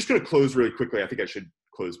 And I'm just going to close really quickly. I think I should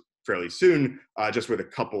close fairly soon, just with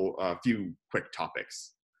a few quick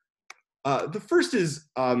topics. The first is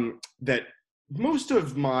that most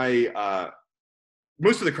of the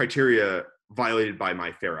criteria violated by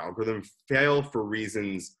my fair algorithm fail for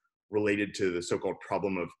reasons related to the so-called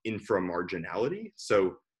problem of inframarginality.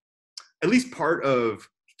 So at least part of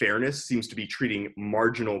fairness seems to be treating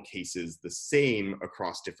marginal cases the same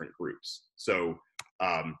across different groups. So,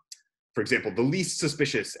 for example, the least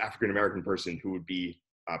suspicious African-American person who would be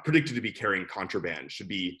predicted to be carrying contraband should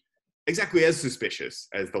be exactly as suspicious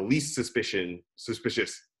as the least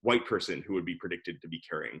suspicious white person who would be predicted to be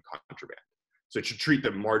carrying contraband. So it should treat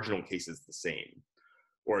the marginal cases the same.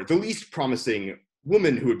 Or the least promising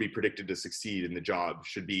woman who would be predicted to succeed in the job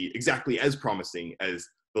should be exactly as promising as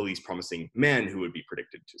the least promising man who would be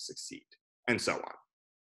predicted to succeed, and so on.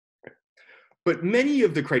 Right? But many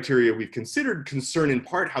of the criteria we've considered concern in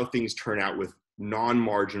part how things turn out with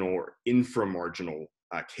non-marginal or inframarginal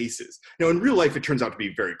cases. Now, in real life, it turns out to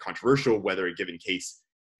be very controversial whether a given case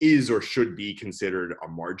is or should be considered a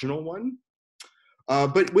marginal one.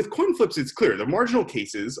 But with coin flips, it's clear. The marginal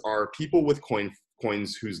cases are people with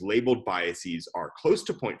coins whose labeled biases are close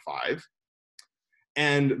to 0.5,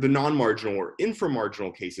 and the non-marginal or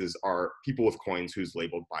inframarginal cases are people with coins whose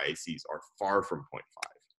labeled biases are far from 0.5.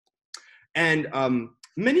 And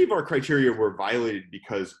many of our criteria were violated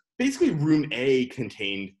because basically room A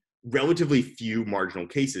contained relatively few marginal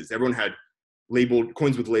cases. Everyone had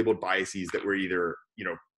coins with labeled biases that were either,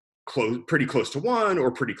 pretty close to 1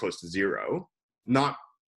 or pretty close to 0.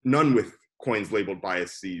 None with coins labeled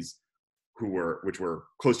biases which were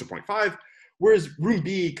close to 0.5, whereas room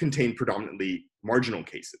B contained predominantly marginal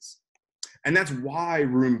cases. And that's why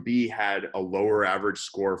room B had a lower average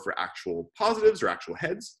score for actual positives or actual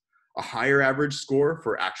heads, a higher average score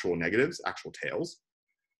for actual negatives, actual tails,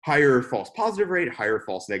 higher false positive rate, higher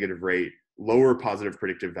false negative rate, lower positive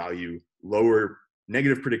predictive value, lower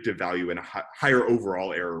negative predictive value, and a higher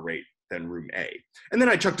overall error rate than room A. And then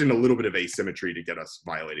I chucked in a little bit of asymmetry to get us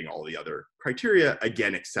violating all the other criteria,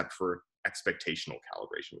 again, except for expectational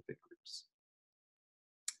calibration within groups.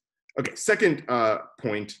 Okay, second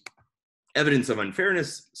point, evidence of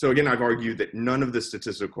unfairness. So again, I've argued that none of the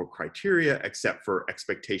statistical criteria, except for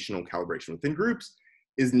expectational calibration within groups,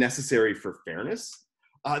 is necessary for fairness.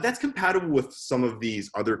 That's compatible with some of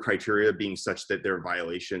these other criteria being such that their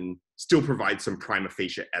violation still provides some prima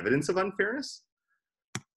facie evidence of unfairness.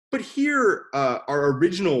 But here, our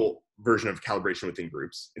original version of calibration within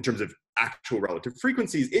groups, in terms of actual relative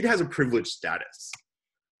frequencies, it has a privileged status.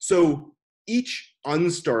 So each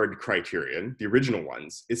unstarred criterion, the original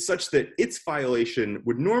ones, is such that its violation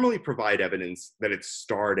would normally provide evidence that its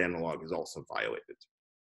starred analog is also violated.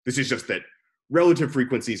 This is just that relative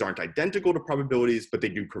frequencies aren't identical to probabilities, but they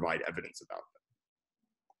do provide evidence about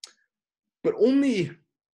them. But only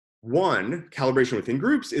one calibration within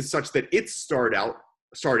groups is such that its starred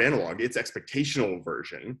analog, its expectational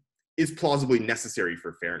version, is plausibly necessary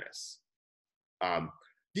for fairness.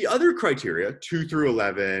 The other criteria, 2 through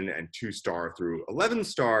 11 and 2 star through 11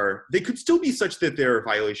 star, they could still be such that their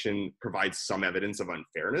violation provides some evidence of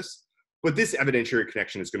unfairness, but this evidentiary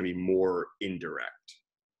connection is going to be more indirect.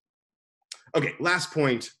 Okay, last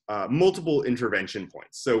point, multiple intervention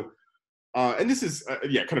points. So, and this is,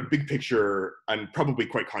 yeah, kind of big picture and probably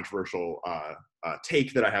quite controversial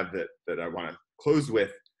take that I have that I want to close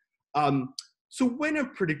with. So when a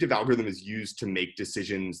predictive algorithm is used to make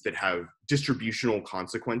decisions that have distributional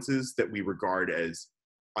consequences that we regard as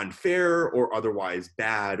unfair or otherwise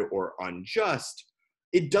bad or unjust,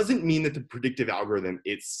 it doesn't mean that the predictive algorithm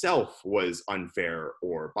itself was unfair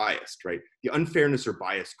or biased, right? The unfairness or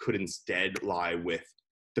bias could instead lie with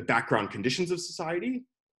the background conditions of society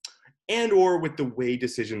and or with the way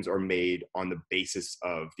decisions are made on the basis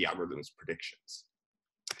of the algorithm's predictions.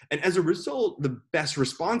 And as a result, the best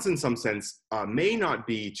response in some sense may not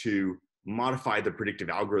be to modify the predictive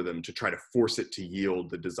algorithm to try to force it to yield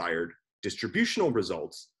the desired distributional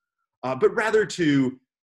results, but rather to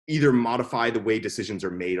either modify the way decisions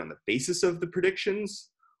are made on the basis of the predictions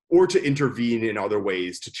or to intervene in other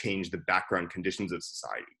ways to change the background conditions of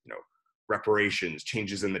society, reparations,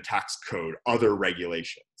 changes in the tax code, other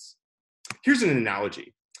regulations. Here's an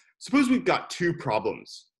analogy. Suppose we've got two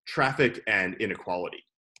problems, traffic and inequality.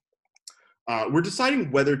 We're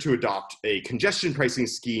deciding whether to adopt a congestion pricing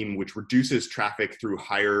scheme which reduces traffic through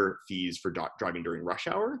higher fees for driving during rush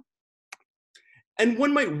hour. And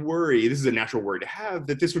one might worry, this is a natural worry to have,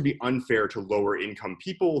 that this would be unfair to lower income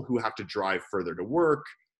people who have to drive further to work,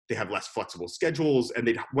 they have less flexible schedules, and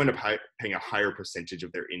they'd wind up paying a higher percentage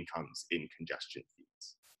of their incomes in congestion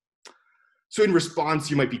fees. So in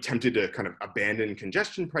response, you might be tempted to kind of abandon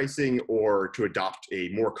congestion pricing or to adopt a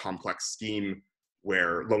more complex scheme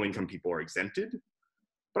where low-income people are exempted.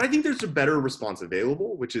 But I think there's a better response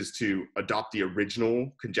available, which is to adopt the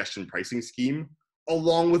original congestion pricing scheme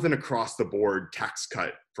along with an across-the-board tax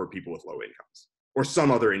cut for people with low incomes, or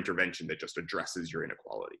some other intervention that just addresses your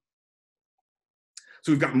inequality.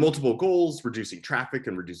 So we've got multiple goals, reducing traffic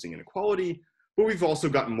and reducing inequality, but we've also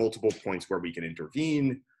got multiple points where we can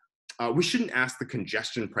intervene. We shouldn't ask the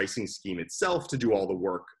congestion pricing scheme itself to do all the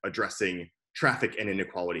work addressing traffic and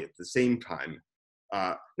inequality at the same time.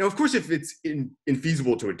 Now, of course, if it's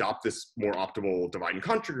infeasible to adopt this more optimal divide and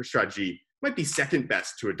conquer strategy, it might be second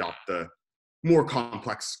best to adopt the more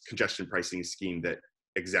complex congestion pricing scheme that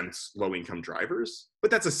exempts low-income drivers,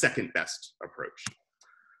 but that's a second best approach.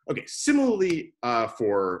 Okay, similarly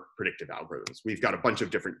for predictive algorithms, we've got a bunch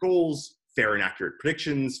of different goals, fair and accurate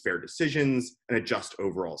predictions, fair decisions, and a just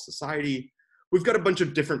overall society. We've got a bunch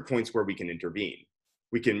of different points where we can intervene.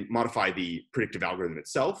 We can modify the predictive algorithm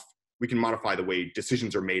itself, we can modify the way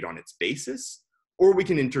decisions are made on its basis, or we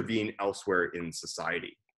can intervene elsewhere in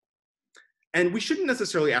society. And we shouldn't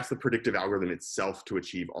necessarily ask the predictive algorithm itself to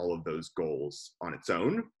achieve all of those goals on its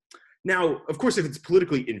own. Now, of course, if it's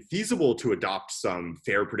politically infeasible to adopt some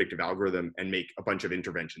fair predictive algorithm and make a bunch of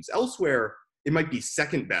interventions elsewhere, it might be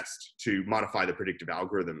second best to modify the predictive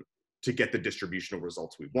algorithm to get the distributional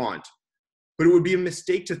results we want. But it would be a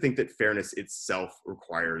mistake to think that fairness itself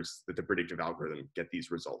requires that the predictive algorithm get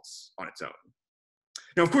these results on its own.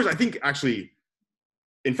 Now, of course, I think actually,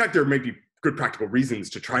 in fact, there might be good practical reasons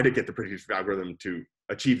to try to get the predictive algorithm to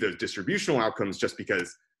achieve those distributional outcomes, just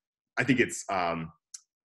because I think it's,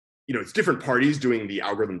 it's different parties doing the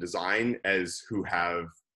algorithm design as who have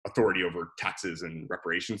authority over taxes and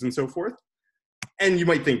reparations and so forth. And you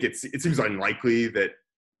might think it seems unlikely that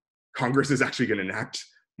Congress is actually going to enact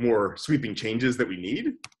more sweeping changes that we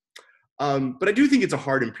need. But I do think it's a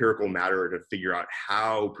hard empirical matter to figure out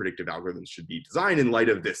how predictive algorithms should be designed in light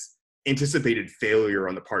of this anticipated failure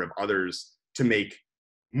on the part of others to make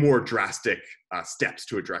more drastic steps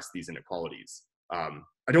to address these inequalities.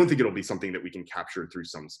 I don't think it'll be something that we can capture through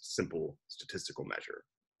some simple statistical measure.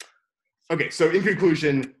 Okay, so in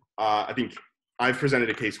conclusion, I think I've presented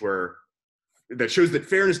a case that shows that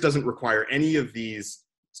fairness doesn't require any of these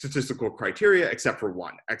statistical criteria except for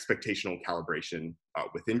one, expectational calibration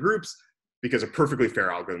within groups, because a perfectly fair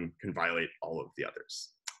algorithm can violate all of the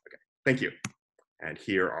others. Okay, thank you. And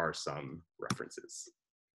here are some references.